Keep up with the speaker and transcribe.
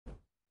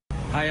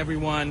Hi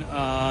everyone.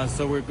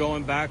 So we're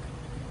going back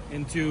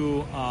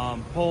into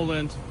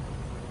Poland,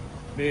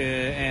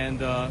 and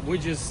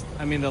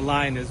the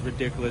line is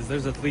ridiculous.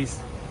 There's at least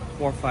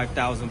 4,000 or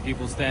 5,000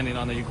 people standing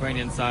on the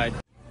Ukrainian side.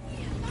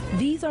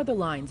 These are the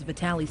lines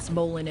Vitaly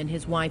Smolin and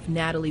his wife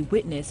Natalie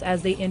witness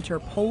as they enter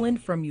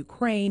Poland from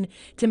Ukraine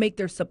to make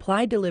their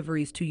supply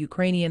deliveries to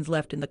Ukrainians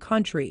left in the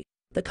country.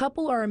 The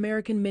couple are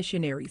American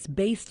missionaries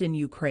based in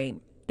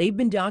Ukraine. They've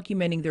been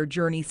documenting their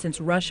journey since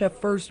Russia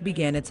first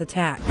began its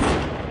attack.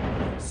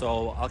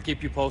 So I'll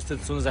keep you posted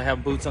as soon as I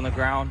have boots on the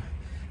ground.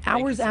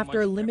 Hours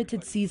after a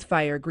limited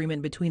ceasefire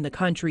agreement between the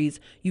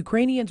countries,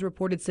 Ukrainians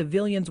reported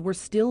civilians were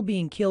still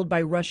being killed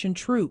by Russian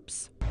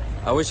troops.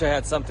 I wish I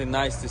had something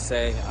nice to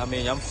say. I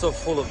mean, I'm so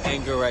full of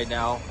anger right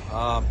now.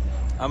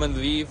 I'm in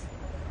Lviv.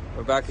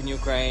 We're back in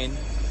Ukraine.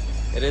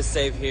 It is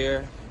safe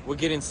here. We're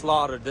getting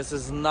slaughtered. This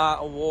is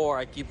not a war.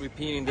 I keep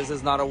repeating, this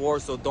is not a war,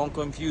 so don't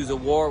confuse a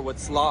war with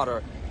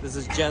slaughter. This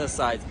is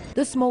genocide.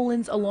 The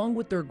Smolins, along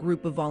with their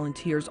group of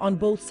volunteers on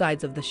both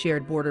sides of the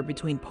shared border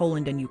between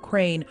Poland and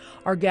Ukraine,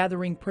 are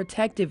gathering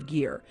protective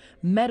gear,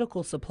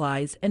 medical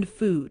supplies, and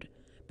food.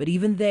 But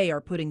even they are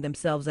putting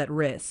themselves at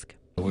risk.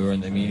 We were in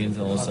the meetings,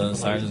 and all of a sudden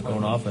sirens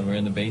going off, and we're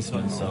in the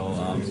basement. So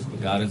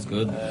God is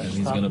good, and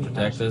He's going to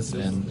protect us,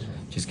 and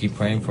just keep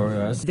praying for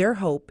us. Their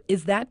hope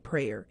is that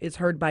prayer is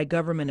heard by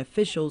government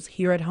officials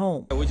here at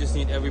home. We just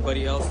need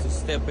everybody else to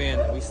step in.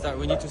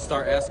 We need to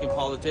start asking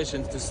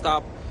politicians to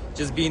stop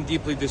just being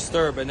deeply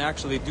disturbed and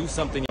actually do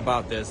something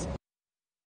about this.